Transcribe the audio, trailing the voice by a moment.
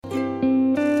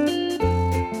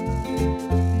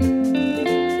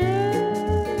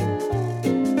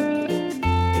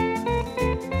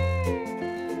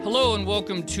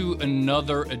welcome to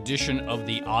another edition of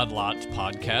the Odd Lots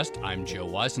podcast. I'm Joe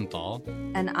Weisenthal.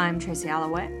 And I'm Tracy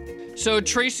Alloway. So,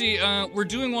 Tracy, we're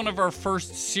doing one of our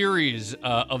first series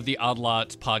of the Odd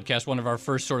Lots podcast, one of our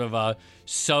first sort of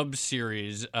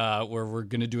sub-series where we're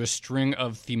going to do a string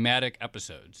of thematic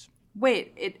episodes.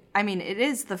 Wait, it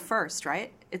is the first,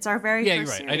 right? It's our very first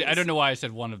you're right. series. I don't know why I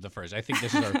said one of the first. I think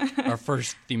this is our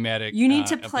first thematic. You need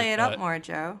to play it up more,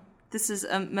 Joe. This is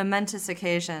a momentous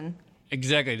occasion.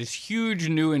 Exactly. This huge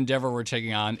new endeavor we're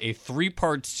taking on, a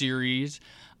 3-part series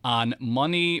on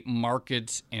money,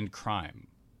 markets, and crime.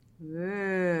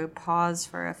 Ooh, pause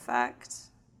for effect.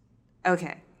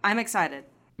 Okay, I'm excited.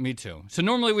 Me too. So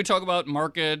normally we talk about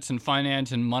markets and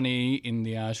finance and money in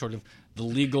the sort of the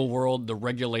legal world, the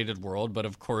regulated world, but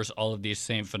of course all of these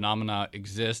same phenomena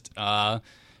exist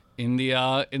in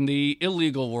the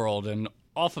illegal world and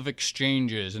off of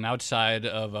exchanges and outside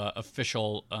of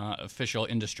official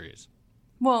industries.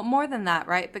 Well, more than that,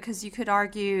 right? Because you could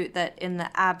argue that in the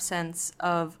absence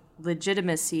of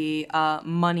legitimacy,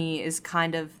 money is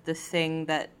kind of the thing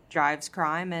that drives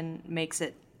crime and makes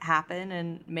it happen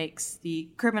and makes the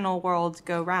criminal world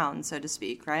go round, so to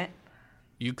speak, right?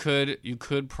 You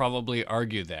could probably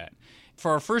argue that.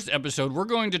 For our first episode, we're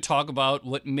going to talk about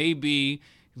what may be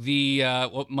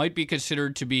what might be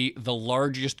considered to be the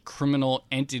largest criminal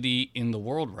entity in the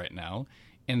world right now,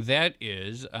 and that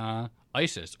is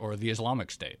ISIS, or the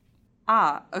Islamic State.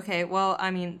 Okay. Well,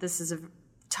 I mean, this is a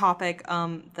topic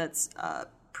that's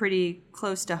pretty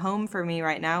close to home for me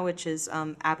right now, which is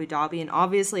Abu Dhabi, and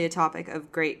obviously a topic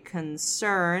of great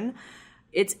concern.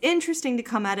 It's interesting to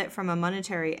come at it from a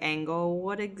monetary angle.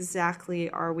 What exactly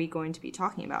are we going to be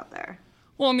talking about there?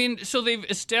 Well, I mean, so they've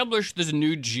established this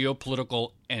new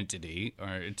geopolitical entity,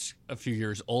 or it's a few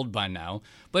years old by now,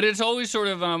 but it's always sort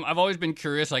of, I've always been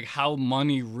curious, like, how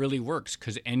money really works,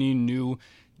 because any new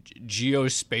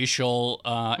geospatial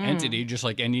entity, just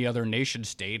like any other nation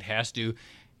state, has to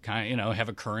kind of, have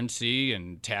a currency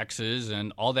and taxes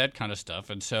and all that kind of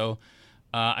stuff. And so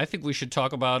I think we should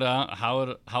talk about how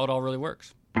it all really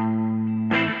works.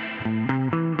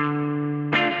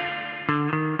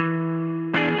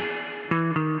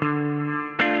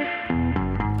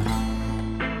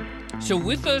 So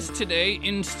with us today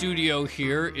in studio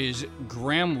here is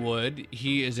Graeme Wood.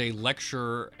 He is a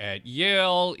lecturer at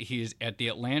Yale, he is at the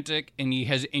Atlantic, and he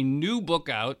has a new book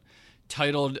out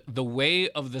titled The Way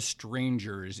of the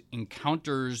Strangers,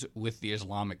 Encounters with the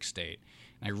Islamic State.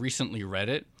 And I recently read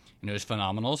it, and it was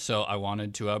phenomenal, so I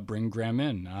wanted to bring Graeme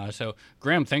in. So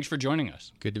Graeme, thanks for joining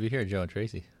us. Good to be here, Joe and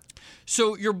Tracy.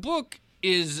 So your book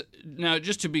is, now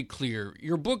just to be clear,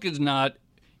 your book is not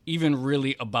even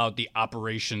really about the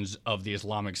operations of the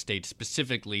Islamic State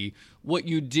specifically. What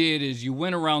you did is you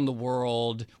went around the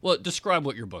world. Well, describe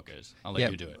what your book is. I'll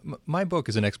let you do it. My book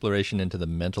is an exploration into the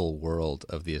mental world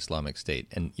of the Islamic State.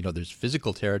 And, there's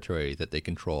physical territory that they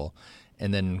control.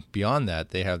 And then beyond that,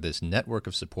 they have this network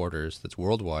of supporters that's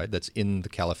worldwide, that's in the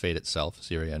caliphate itself,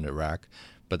 Syria and Iraq,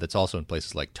 but that's also in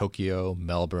places like Tokyo,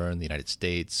 Melbourne, the United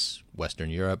States, Western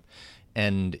Europe.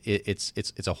 And it's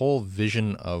a whole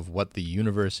vision of what the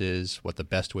universe is, what the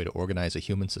best way to organize a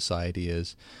human society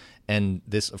is. And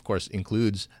this, of course,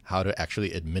 includes how to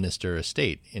actually administer a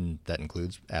state. And that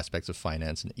includes aspects of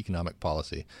finance and economic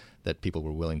policy that people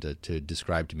were willing to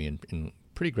describe to me in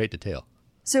pretty great detail.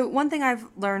 So one thing I've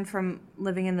learned from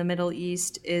living in the Middle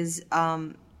East is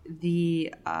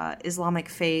the Islamic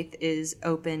faith is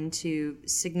open to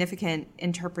significant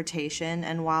interpretation,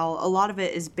 and while a lot of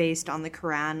it is based on the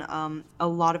Quran, a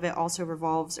lot of it also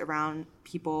revolves around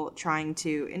people trying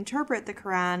to interpret the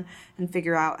Quran and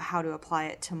figure out how to apply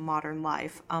it to modern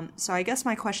life. So I guess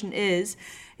my question is,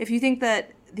 if you think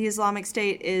that the Islamic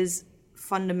State is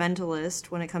fundamentalist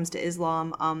when it comes to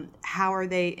Islam, how are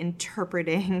they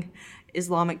interpreting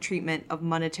Islamic treatment of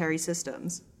monetary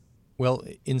systems? Well,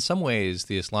 in some ways,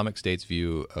 the Islamic State's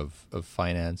view of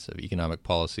finance, of economic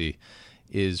policy,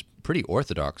 is pretty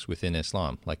orthodox within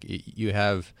Islam. Like, you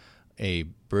have a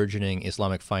burgeoning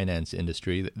Islamic finance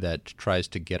industry that tries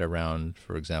to get around,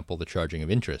 for example, the charging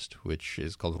of interest, which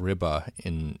is called riba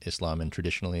in Islam and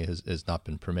traditionally has not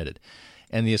been permitted.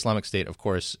 And the Islamic State, of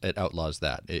course, it outlaws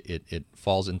that. It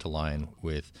falls into line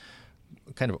with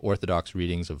kind of orthodox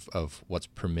readings of what's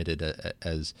permitted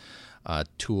as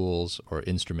tools or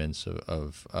instruments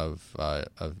of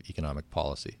economic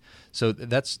policy. So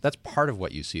that's part of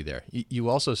what you see there. You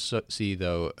also see,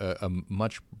 though, a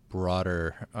much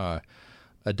broader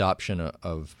adoption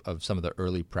of some of the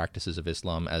early practices of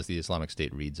Islam as the Islamic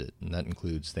State reads it. And that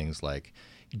includes things like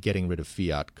getting rid of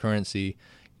fiat currency,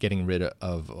 getting rid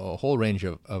of a whole range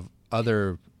of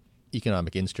other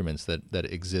economic instruments that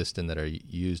exist and that are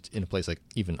used in a place like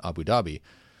even Abu Dhabi,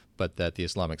 but that the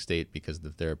Islamic State, because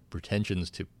of their pretensions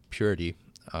to purity,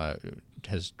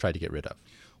 has tried to get rid of.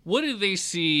 What do they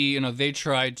see? They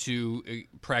try to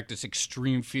practice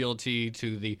extreme fealty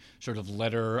to the sort of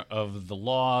letter of the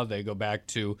law. They go back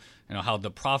to how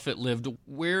the Prophet lived.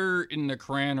 Where in the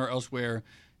Quran or elsewhere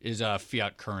is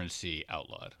fiat currency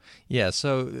outlawed? Yeah,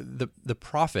 so the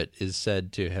Prophet is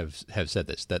said to have said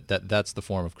this, that's the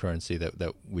form of currency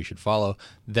that we should follow.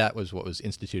 That was what was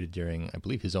instituted during, I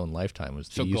believe, his own lifetime, was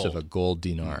the use of a gold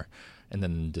dinar. And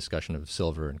then discussion of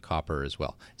silver and copper as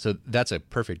well. So that's a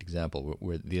perfect example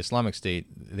where the Islamic State,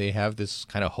 they have this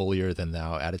kind of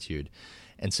holier-than-thou attitude.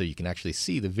 And so you can actually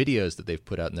see the videos that they've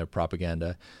put out in their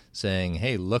propaganda saying,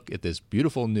 hey, look at this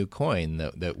beautiful new coin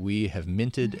that we have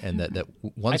minted, and that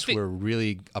once we're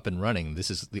really up and running,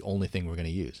 this is the only thing we're going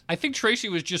to use. I think Tracy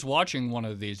was just watching one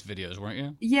of these videos, weren't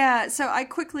you? Yeah, so I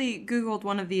quickly Googled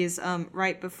one of these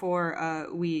right before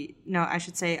I've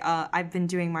been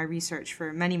doing my research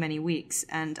for many, many weeks,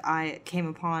 and I came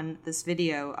upon this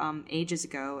video ages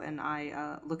ago, and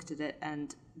I looked at it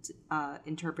and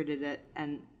interpreted it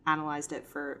and analyzed it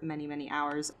for many, many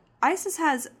hours. ISIS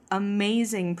has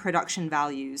amazing production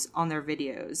values on their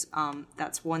videos.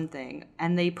 That's one thing.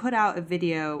 And they put out a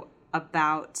video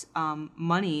about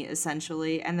money,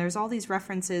 essentially, and there's all these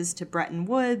references to Bretton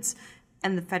Woods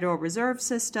and the Federal Reserve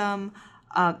System.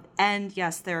 And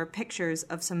yes, there are pictures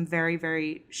of some very,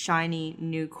 very shiny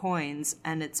new coins,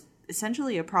 and it's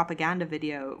essentially a propaganda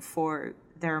video for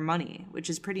their money, which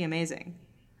is pretty amazing.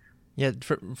 Yeah,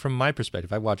 from my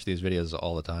perspective, I watch these videos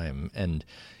all the time, and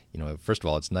first of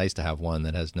all, it's nice to have one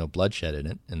that has no bloodshed in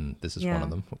it, and this is one of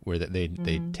them, where they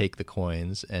take the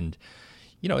coins, and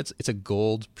it's a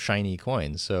gold shiny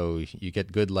coin, so you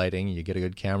get good lighting, you get a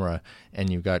good camera, and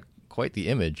you've got quite the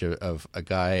image of a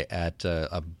guy at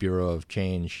a bureau of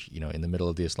change, in the middle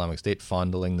of the Islamic State,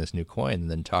 fondling this new coin,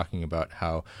 and then talking about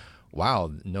how,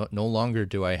 wow, no longer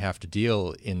do I have to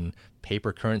deal in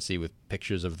paper currency with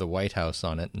pictures of the White House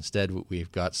on it. Instead,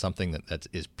 we've got something that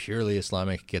is purely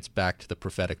Islamic, gets back to the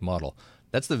prophetic model.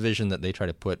 That's the vision that they try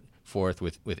to put forth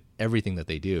with everything that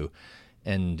they do.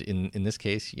 And in this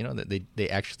case, that they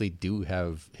actually do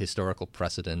have historical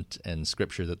precedent and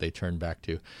scripture that they turn back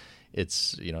to.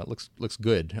 It's, it looks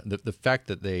good. The fact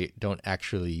that they don't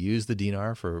actually use the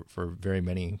dinar for very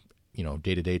many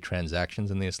day-to-day transactions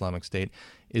in the Islamic State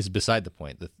is beside the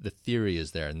point. The theory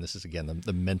is there, and this is, again,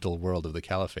 the mental world of the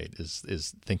caliphate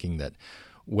is thinking that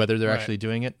whether they're actually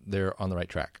doing it, they're on the right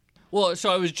track. Well,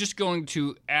 so I was just going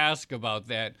to ask about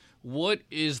that. What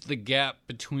is the gap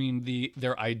between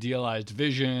their idealized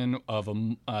vision of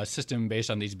a system based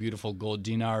on these beautiful gold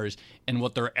dinars and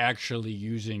what they're actually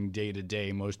using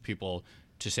day-to-day, most people,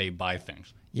 to, say, buy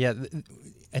things? Yeah,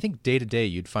 I think day-to-day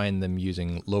you'd find them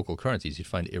using local currencies. You'd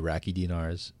find Iraqi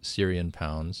dinars, Syrian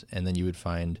pounds, and then you would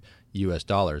find U.S.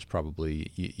 dollars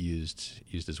probably used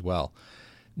as well.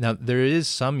 Now, there is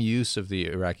some use of the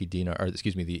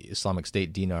the Islamic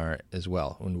State dinar as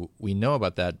well. And we know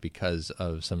about that because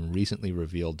of some recently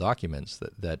revealed documents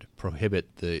that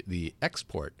prohibit the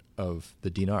export of the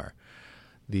dinar,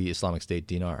 the Islamic State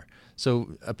dinar.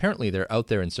 So apparently they're out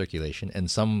there in circulation,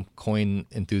 and some coin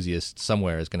enthusiast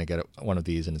somewhere is going to get one of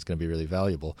these, and it's going to be really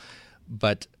valuable.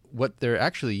 But what they're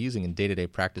actually using in day-to-day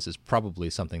practice is probably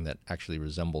something that actually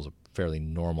resembles a fairly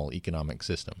normal economic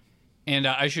system. And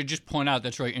I should just point out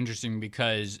that's really interesting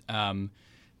because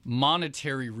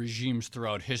monetary regimes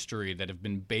throughout history that have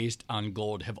been based on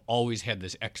gold have always had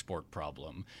this export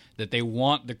problem, that they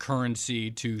want the currency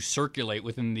to circulate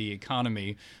within the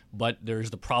economy, but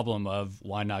there's the problem of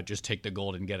why not just take the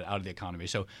gold and get it out of the economy.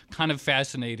 So kind of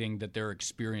fascinating that they're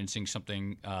experiencing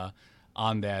something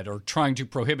on that, or trying to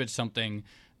prohibit something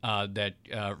that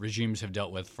regimes have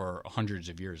dealt with for hundreds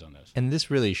of years on this. And this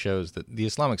really shows that the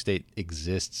Islamic State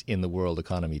exists in the world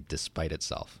economy despite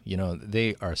itself.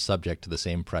 They are subject to the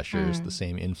same pressures, the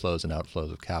same inflows and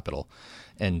outflows of capital.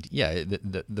 And yeah,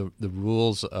 the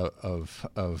rules of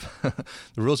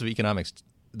the rules of economics,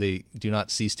 they do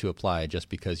not cease to apply just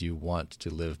because you want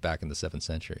to live back in the 7th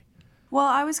century. Well,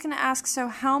 I was going to ask, so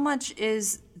how much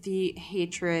is the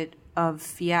hatred of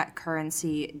fiat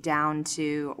currency down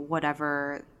to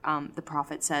whatever the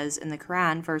Prophet says in the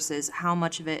Quran versus how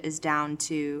much of it is down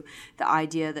to the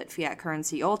idea that fiat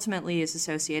currency ultimately is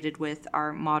associated with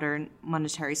our modern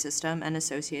monetary system and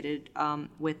associated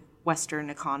with Western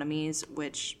economies,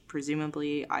 which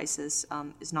presumably ISIS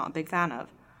is not a big fan of?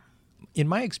 In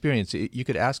my experience, you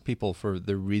could ask people for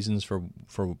the reasons for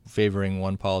favoring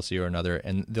one policy or another,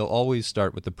 and they'll always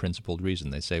start with the principled reason.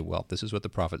 They say, well, this is what the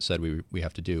Prophet said we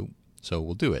have to do, so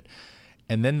we'll do it.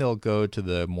 And then they'll go to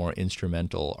the more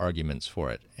instrumental arguments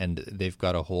for it. And they've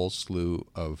got a whole slew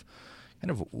of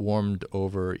kind of warmed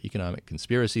over economic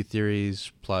conspiracy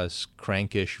theories, plus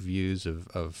crankish views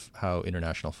of how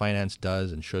international finance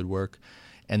does and should work.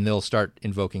 And they'll start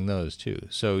invoking those too.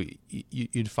 So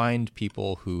you'd find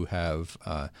people who have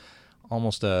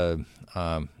almost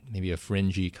maybe a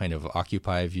fringy kind of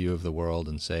Occupy view of the world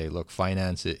and say, look,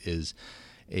 finance is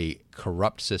a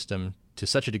corrupt system to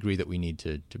such a degree that we need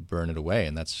to burn it away.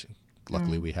 And that's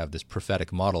luckily we have this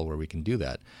prophetic model where we can do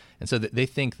that. And so they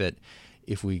think that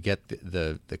if we get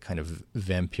the kind of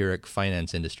vampiric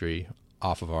finance industry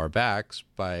off of our backs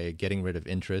by getting rid of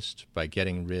interest, by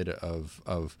getting rid of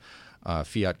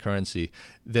fiat currency,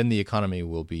 then the economy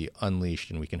will be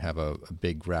unleashed and we can have a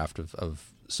big raft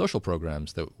of social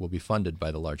programs that will be funded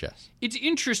by the largesse. It's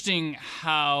interesting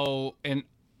how, and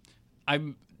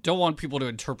I don't want people to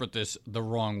interpret this the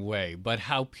wrong way, but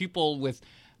how people with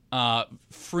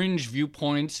fringe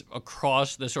viewpoints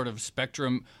across the sort of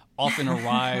spectrum often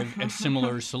arrive at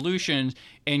similar solutions.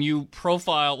 And you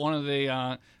profile one of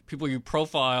the people you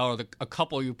profile, or a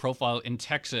couple you profile in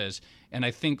Texas, and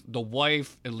I think the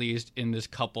wife, at least in this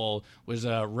couple, was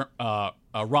a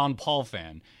Ron Paul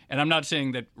fan. And I'm not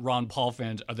saying that Ron Paul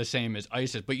fans are the same as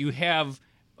ISIS, but you have,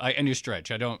 and you stretch.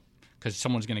 I don't, because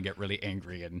someone's going to get really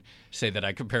angry and say that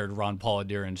I compared Ron Paul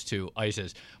adherence to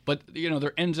ISIS. But,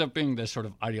 there ends up being this sort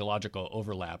of ideological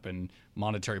overlap, and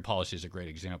monetary policy is a great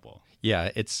example.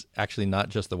 Yeah, it's actually not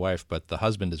just the wife, but the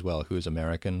husband as well, who is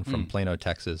American from Plano,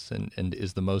 Texas, and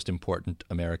is the most important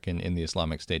American in the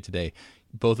Islamic State today.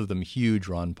 Both of them huge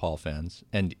Ron Paul fans.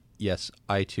 And yes,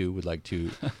 I too would like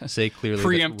to say clearly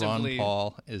that Ron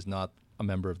Paul is not a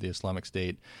member of the Islamic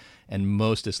State. And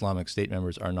most Islamic State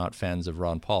members are not fans of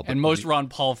Ron Paul. And most Ron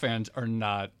Paul fans are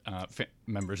not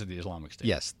members of the Islamic State.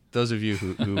 Yes. Those of you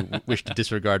who wish to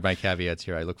disregard my caveats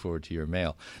here, I look forward to your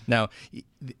mail. Now,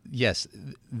 yes,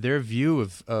 their view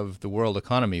of the world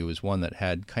economy was one that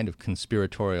had kind of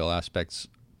conspiratorial aspects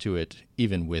to it,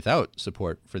 even without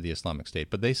support for the Islamic State.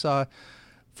 But they saw,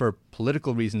 for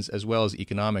political reasons as well as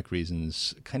economic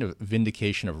reasons, kind of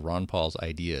vindication of Ron Paul's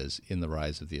ideas in the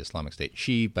rise of the Islamic State.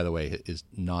 She, by the way, is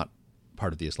not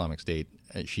part of the Islamic State.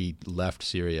 She left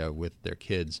Syria with their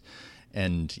kids,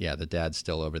 and yeah, the dad's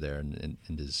still over there and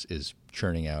is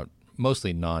churning out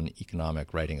mostly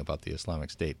non-economic writing about the Islamic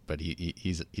State, but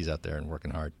he's out there and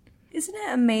working hard. Isn't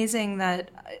it amazing that,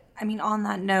 on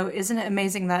that note, isn't it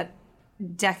amazing that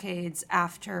decades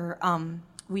after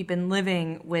we've been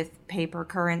living with paper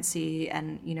currency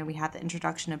and, we had the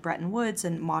introduction of Bretton Woods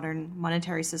and modern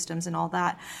monetary systems and all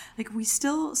that, we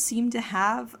still seem to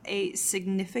have a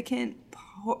significant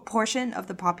portion of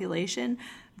the population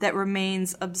that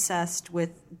remains obsessed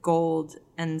with gold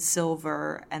and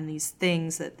silver and these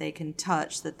things that they can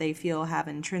touch that they feel have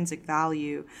intrinsic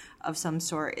value of some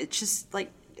sort. It's just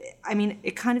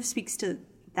it kind of speaks to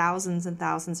thousands and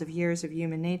thousands of years of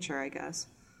human nature, I guess.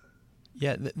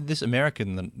 Yeah, this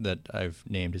American that I've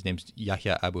named, his name's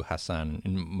Yahya Abu Hassan.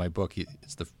 In my book,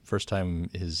 it's the first time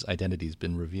his identity's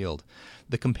been revealed.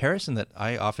 The comparison that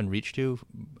I often reach to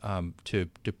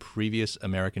previous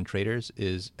American traders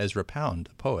is Ezra Pound,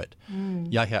 the poet.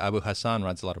 Yahya Abu Hassan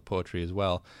writes a lot of poetry as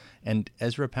well. And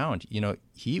Ezra Pound,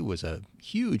 he was a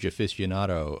huge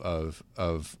aficionado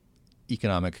of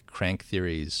economic crank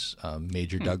theories,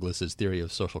 Major Douglas's theory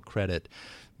of social credit,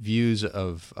 views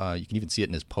of, you can even see it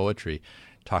in his poetry,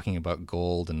 talking about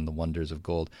gold and the wonders of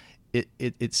gold.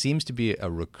 It seems to be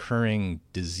a recurring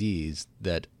disease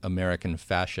that American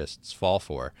fascists fall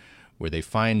for, where they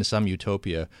find some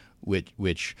utopia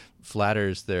which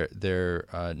flatters their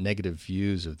negative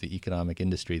views of the economic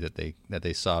industry that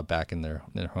they saw back in their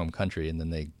home country, and then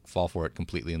they fall for it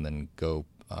completely and then go,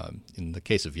 in the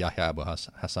case of Yahya Abu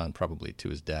Hassan, probably to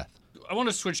his death. I want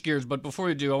to switch gears, but before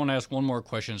we do, I want to ask one more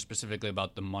question specifically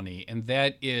about the money, and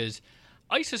that is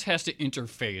ISIS has to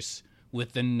interface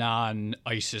with the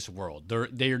non-ISIS world.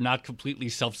 They are not completely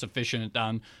self-sufficient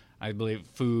on, I believe,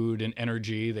 food and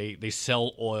energy. They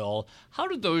sell oil. How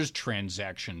do those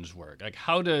transactions work?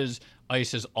 How does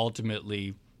ISIS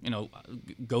ultimately,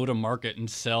 go to market and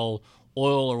sell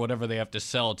oil or whatever they have to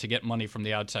sell to get money from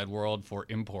the outside world for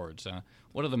imports?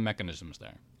 What are the mechanisms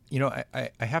there? I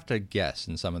have to guess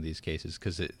in some of these cases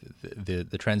because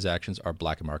the transactions are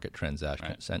black market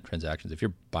transactions. Right. Transactions. If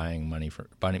you're buying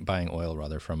buying oil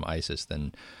rather from ISIS,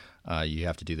 then you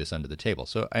have to do this under the table.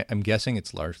 So I'm guessing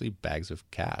it's largely bags of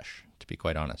cash, to be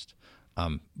quite honest.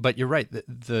 But you're right.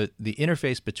 The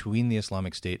interface between the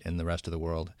Islamic State and the rest of the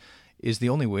world is the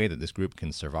only way that this group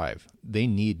can survive. They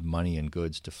need money and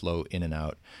goods to flow in and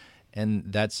out, and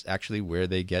that's actually where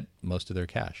they get most of their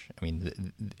cash. I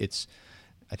mean, it's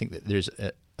I think that there's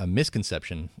a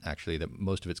misconception, actually, that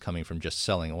most of it's coming from just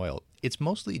selling oil. It's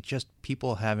mostly just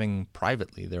people having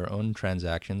privately their own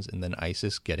transactions and then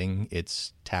ISIS getting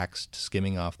its taxed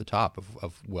skimming off the top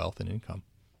of wealth and income.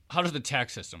 How does the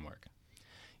tax system work?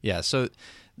 Yeah, so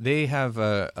they have,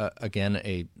 again,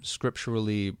 a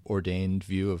scripturally ordained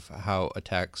view of how a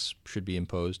tax should be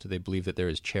imposed. They believe that there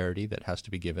is charity that has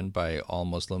to be given by all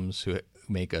Muslims who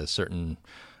make a certain,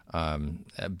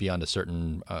 beyond a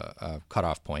certain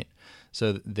cutoff point.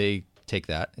 So they take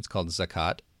that. It's called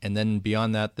zakat. And then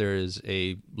beyond that, there is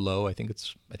a low, I think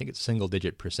it's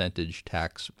single-digit percentage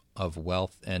tax of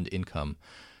wealth and income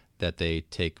that they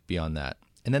take beyond that.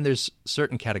 And then there's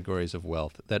certain categories of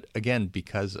wealth that, again,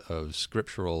 because of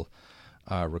scriptural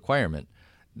requirement,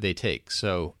 they take.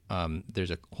 So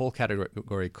there's a whole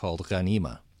category called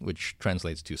ghanima, which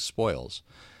translates to spoils.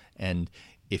 And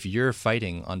if you're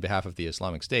fighting on behalf of the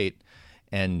Islamic State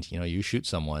and you shoot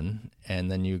someone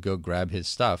and then you go grab his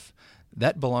stuff,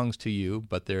 that belongs to you,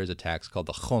 but there is a tax called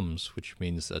the khums, which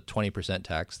means a 20%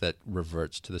 tax that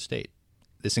reverts to the state.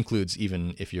 This includes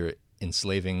even if you're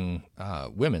enslaving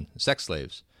women, sex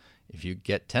slaves. If you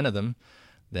get 10 of them,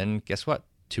 then guess what?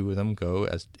 2 of them go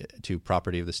as to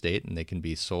property of the state, and they can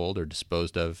be sold or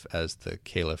disposed of as the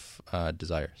caliph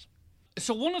desires.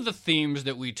 So one of the themes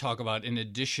that we talk about, in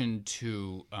addition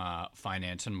to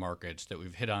finance and markets, that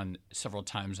we've hit on several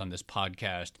times on this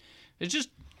podcast, is just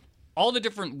all the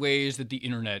different ways that the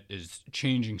internet is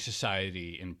changing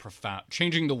society and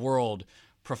changing the world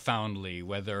profoundly,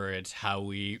 whether it's how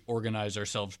we organize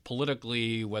ourselves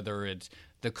politically, whether it's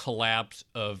the collapse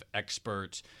of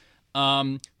experts.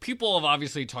 People have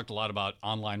obviously talked a lot about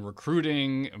online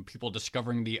recruiting and people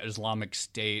discovering the Islamic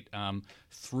State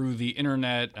through the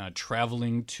internet,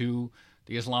 traveling to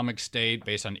the Islamic State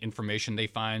based on information they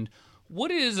find.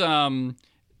 What is,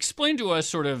 explain to us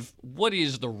sort of what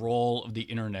is the role of the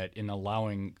internet in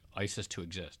allowing ISIS to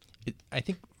exist? I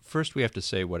think first we have to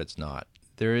say what it's not.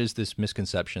 There is this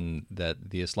misconception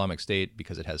that the Islamic State,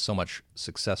 because it has so much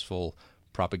successful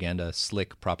propaganda,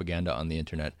 slick propaganda on the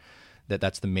internet,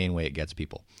 that's the main way it gets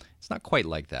people. It's not quite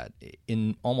like that.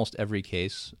 In almost every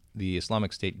case, the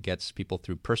Islamic State gets people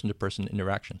through person-to-person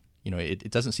interaction.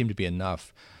 It doesn't seem to be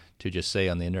enough to just say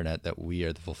on the internet that we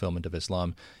are the fulfillment of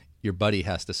Islam. Your buddy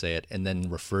has to say it and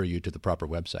then refer you to the proper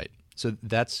website. So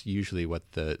that's usually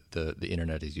what the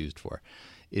internet is used for,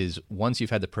 is once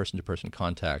you've had the person-to-person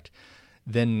contact,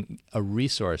 then a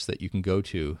resource that you can go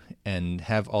to and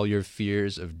have all your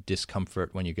fears of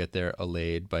discomfort when you get there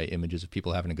allayed by images of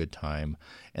people having a good time,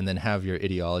 and then have your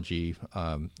ideology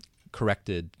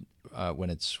corrected when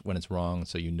it's wrong,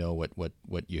 so you know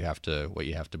what you have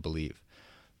to believe.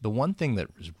 The one thing that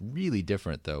is really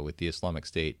different, though, with the Islamic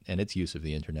State and its use of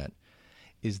the internet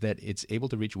is that it's able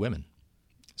to reach women.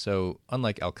 So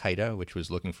unlike Al-Qaeda, which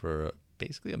was looking for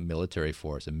basically a military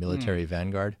force, a military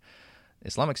vanguard,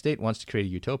 Islamic State wants to create a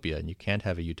utopia, and you can't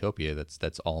have a utopia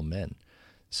that's all men.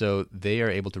 So they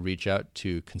are able to reach out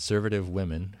to conservative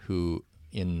women who,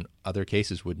 in other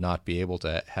cases, would not be able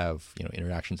to have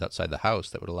interactions outside the house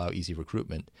that would allow easy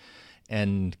recruitment,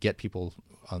 and get people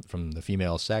from the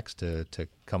female sex to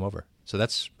come over. So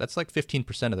that's like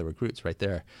 15% of the recruits right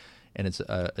there, and it's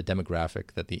a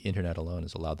demographic that the internet alone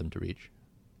has allowed them to reach.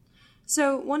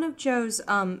 So one of Joe's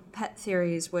pet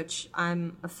theories, which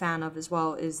I'm a fan of as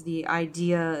well, is the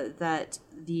idea that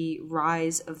the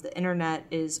rise of the internet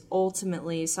is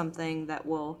ultimately something that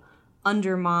will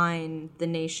undermine the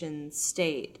nation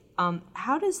state.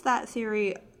 How does that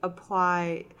theory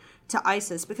apply to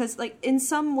ISIS? Because, in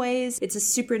some ways, it's a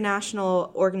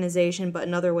supranational organization, but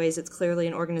in other ways, it's clearly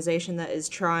an organization that is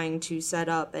trying to set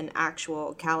up an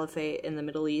actual caliphate in the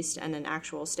Middle East and an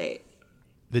actual state.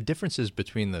 The differences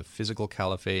between the physical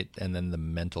caliphate and then the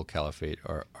mental caliphate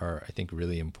are I think,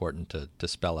 really important to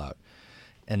spell out.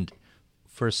 And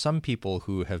for some people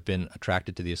who have been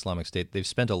attracted to the Islamic State, they've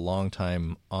spent a long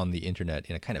time on the internet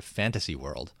in a kind of fantasy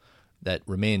world that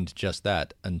remained just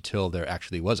that until there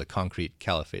actually was a concrete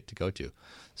caliphate to go to.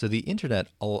 So the internet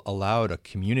allowed a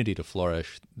community to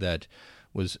flourish that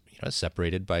was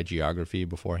separated by geography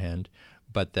beforehand,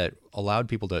 but that allowed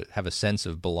people to have a sense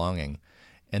of belonging.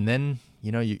 And then,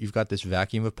 you've got this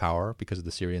vacuum of power because of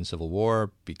the Syrian civil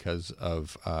war, because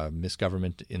of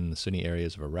misgovernment in the Sunni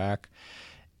areas of Iraq.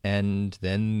 And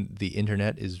then the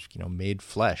internet is, made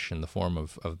flesh in the form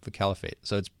of the caliphate.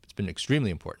 So it's been extremely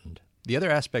important. The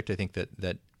other aspect I think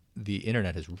that the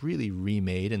internet has really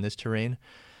remade in this terrain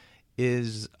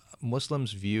is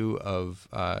Muslims' view of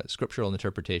scriptural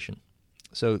interpretation.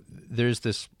 So there's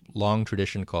this long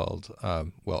tradition called,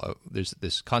 there's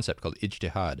this concept called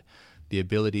ijtihad, the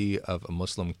ability of a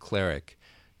Muslim cleric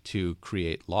to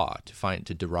create law,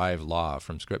 to derive law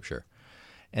from Scripture.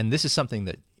 And this is something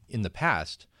that in the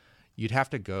past you'd have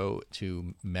to go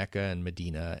to Mecca and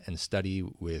Medina and study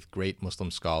with great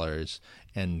Muslim scholars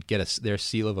and get their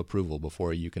seal of approval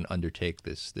before you can undertake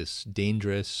this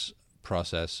dangerous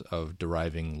process of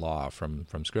deriving law from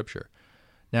Scripture.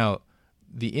 Now,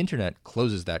 the internet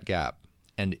closes that gap,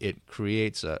 and it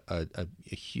creates a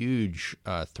huge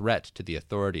threat to the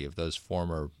authority of those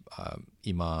former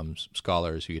imams,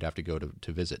 scholars who you'd have to go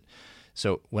to visit.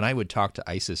 So when I would talk to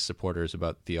ISIS supporters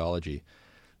about theology,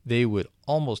 they would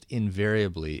almost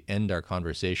invariably end our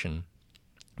conversation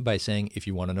by saying, if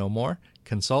you want to know more,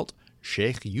 consult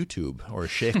Sheikh YouTube or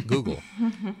Sheikh Google.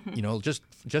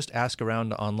 Just ask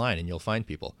around online and you'll find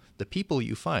people. The people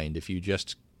you find, if you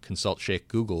just consult Sheikh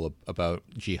Google about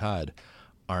jihad,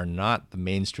 are not the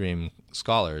mainstream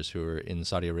scholars who are in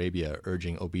Saudi Arabia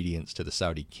urging obedience to the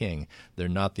Saudi king. They're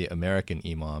not the American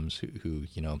imams who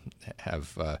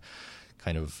have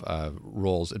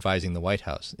roles advising the White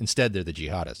House. Instead, they're the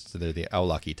jihadists. So they're the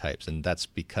Awlaki types, and that's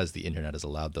because the internet has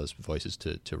allowed those voices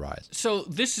to rise. So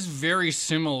this is very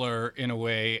similar in a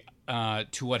way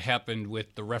to what happened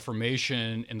with the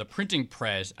Reformation and the printing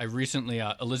press. I recently,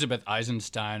 Elizabeth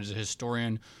Eisenstein, is a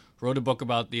historian, wrote a book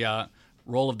about the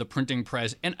role of the printing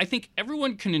press, and I think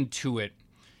everyone can intuit.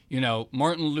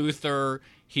 Martin Luther,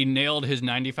 he nailed his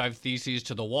 95 Theses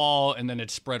to the wall, and then it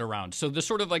spread around. So the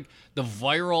sort of like the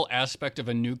viral aspect of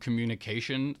a new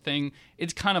communication thing,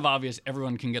 it's kind of obvious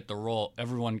everyone can get the role.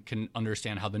 Everyone can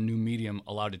understand how the new medium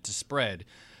allowed it to spread.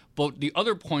 But the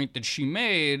other point that she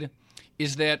made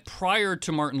is that prior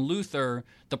to Martin Luther,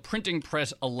 the printing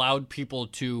press allowed people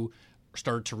to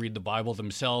start to read the Bible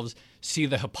themselves, see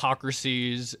the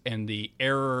hypocrisies and the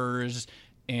errors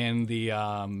and the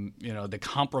the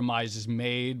compromises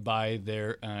made by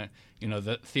their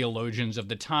the theologians of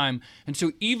the time. And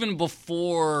so even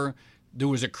before there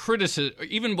was a criticism,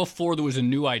 even before there was a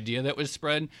new idea that was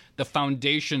spread, the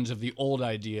foundations of the old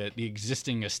idea, the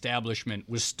existing establishment,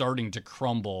 was starting to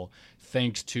crumble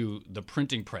thanks to the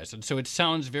printing press. And so it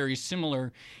sounds very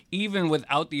similar, even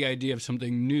without the idea of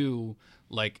something new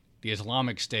like the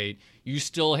Islamic State. You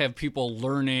still have people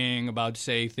learning about,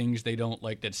 say, things they don't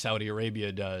like that Saudi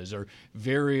Arabia does, or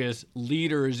various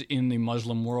leaders in the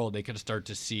Muslim world. They can start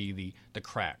to see the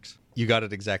cracks. You got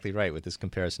it exactly right with this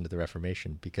comparison to the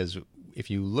Reformation, because if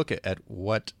you look at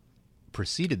what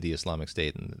preceded the Islamic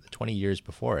State and the 20 years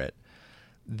before it,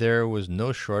 there was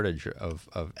no shortage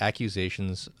of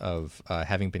accusations of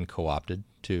having been co-opted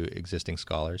to existing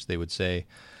scholars. They would say,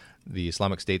 the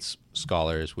Islamic State's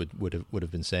scholars would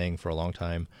have been saying for a long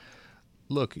time,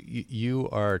 look, you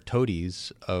are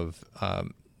toadies of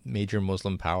major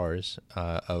Muslim powers,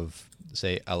 of,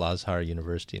 say, Al-Azhar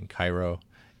University in Cairo.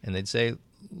 And they'd say,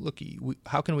 look,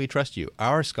 how can we trust you?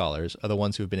 Our scholars are the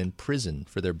ones who have been in prison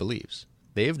for their beliefs.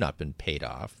 They have not been paid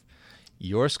off.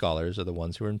 Your scholars are the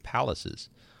ones who are in palaces.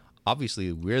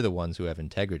 Obviously, we're the ones who have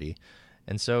integrity.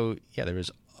 And so, yeah, there was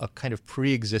a kind of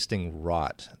pre-existing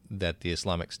rot that the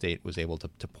Islamic State was able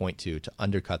to point to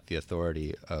undercut the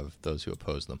authority of those who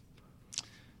oppose them.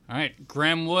 All right,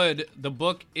 Graeme Wood, the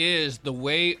book is The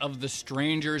Way of the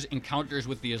Stranger's Encounters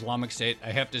with the Islamic State.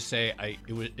 I have to say,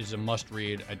 it is a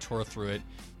must-read. I tore through it,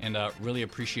 and really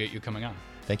appreciate you coming on.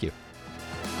 Thank you.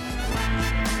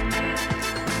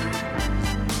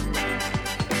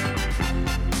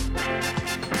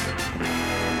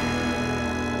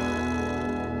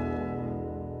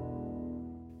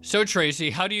 So,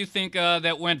 Tracy, how do you think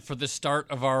that went for the start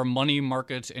of our Money,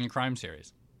 Markets, and Crime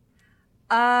series?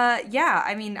 Yeah,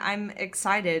 I mean, I'm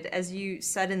excited. As you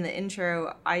said in the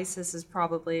intro, ISIS is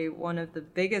probably one of the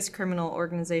biggest criminal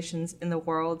organizations in the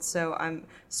world, so I'm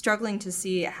struggling to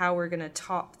see how we're going to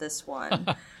top this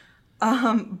one.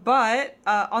 But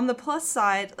on the plus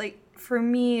side, for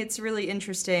me, it's really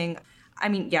interesting. I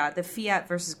mean, yeah, the fiat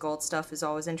versus gold stuff is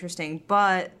always interesting,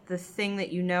 but the thing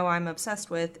that I'm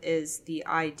obsessed with is the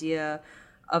idea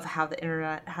of how the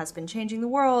internet has been changing the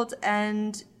world.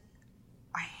 And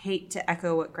I hate to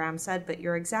echo what Graeme said, but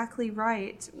you're exactly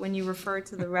right when you refer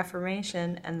to the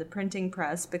Reformation and the printing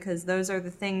press, because those are the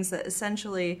things that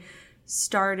essentially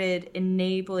started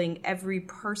enabling every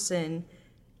person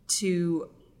to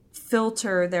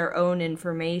filter their own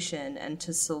information and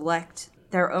to select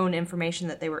their own information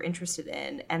that they were interested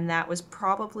in. And that was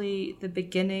probably the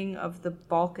beginning of the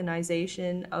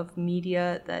balkanization of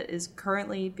media that is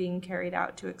currently being carried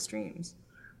out to extremes.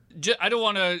 I don't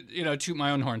want to, toot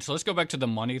my own horn. So let's go back to the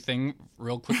money thing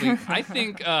real quickly. I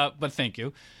think, but thank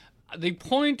you. The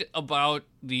point about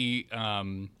the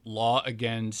law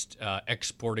against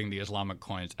exporting the Islamic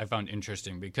coins I found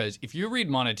interesting, because if you read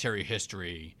monetary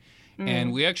history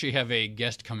And we actually have a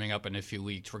guest coming up in a few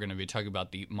weeks. We're going to be talking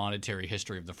about the monetary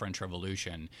history of the French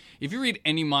Revolution. If you read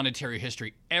any monetary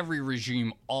history, every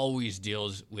regime always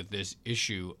deals with this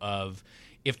issue of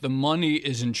if the money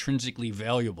is intrinsically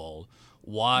valuable,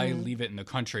 why leave it in the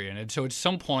country? And so at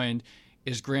some point,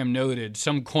 as Graeme noted,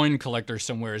 some coin collector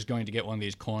somewhere is going to get one of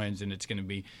these coins, and it's going to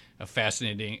be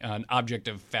an object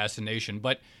of fascination.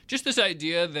 But just this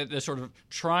idea that the sort of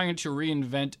trying to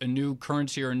reinvent a new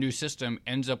currency or a new system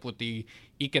ends up with the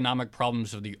economic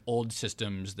problems of the old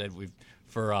systems that we've,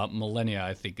 for millennia,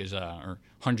 I think, or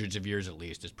hundreds of years at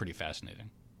least, is pretty fascinating.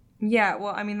 Yeah,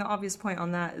 well, I mean, the obvious point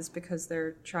on that is because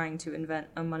they're trying to invent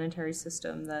a monetary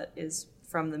system that is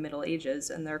from the Middle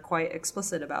Ages, and they're quite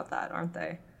explicit about that, aren't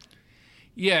they?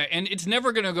 Yeah, and it's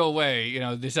never going to go away. You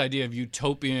know, this idea of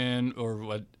utopian, or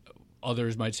what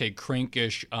others might say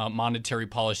crankish monetary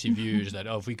policy views that,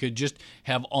 if we could just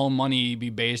have all money be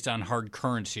based on hard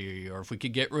currency, or if we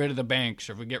could get rid of the banks,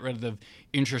 or if we get rid of the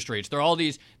interest rates. There are all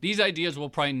these ideas will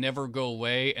probably never go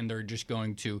away, and they're just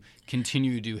going to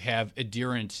continue to have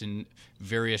adherents in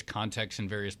various contexts and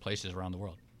various places around the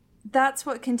world. That's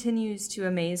what continues to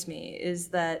amaze me, is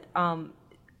that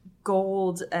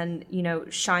gold and,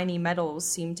 shiny metals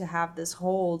seem to have this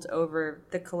hold over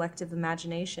the collective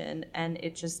imagination, and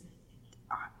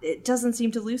it doesn't seem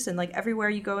to loosen. Like, everywhere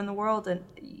you go in the world, and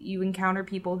you encounter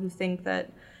people who think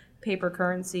that paper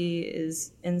currency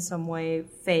is in some way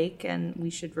fake and we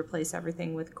should replace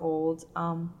everything with gold.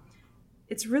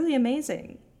 It's really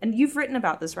amazing. And you've written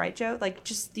about this, right, Joe? Like,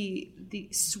 just the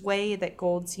sway that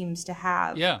gold seems to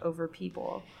have over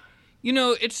people.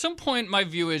 At some point, my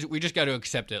view is we just got to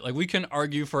accept it. Like, we can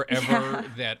argue forever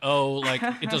that,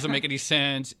 it doesn't make any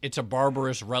sense. It's a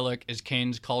barbarous relic, as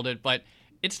Keynes called it, but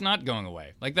it's not going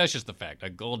away. Like, that's just the fact.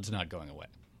 Like, gold's not going away.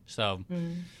 So,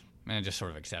 just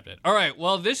sort of accept it. All right,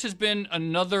 well, this has been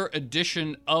another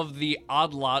edition of the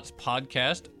Odd Lots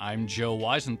podcast. I'm Joe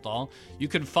Weisenthal. You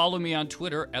can follow me on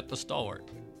Twitter at The Stalwart.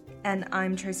 And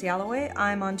I'm Tracy Alloway.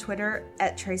 I'm on Twitter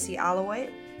at Tracy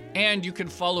Alloway. And you can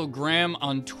follow Graeme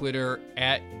on Twitter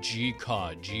at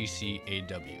GCAW,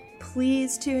 G-C-A-W.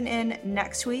 Please tune in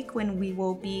next week when we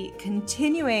will be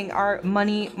continuing our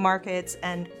money markets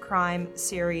and crime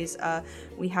series.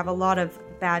 We have a lot of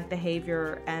bad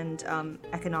behavior and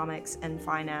economics and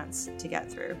finance to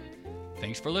get through.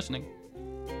 Thanks for listening.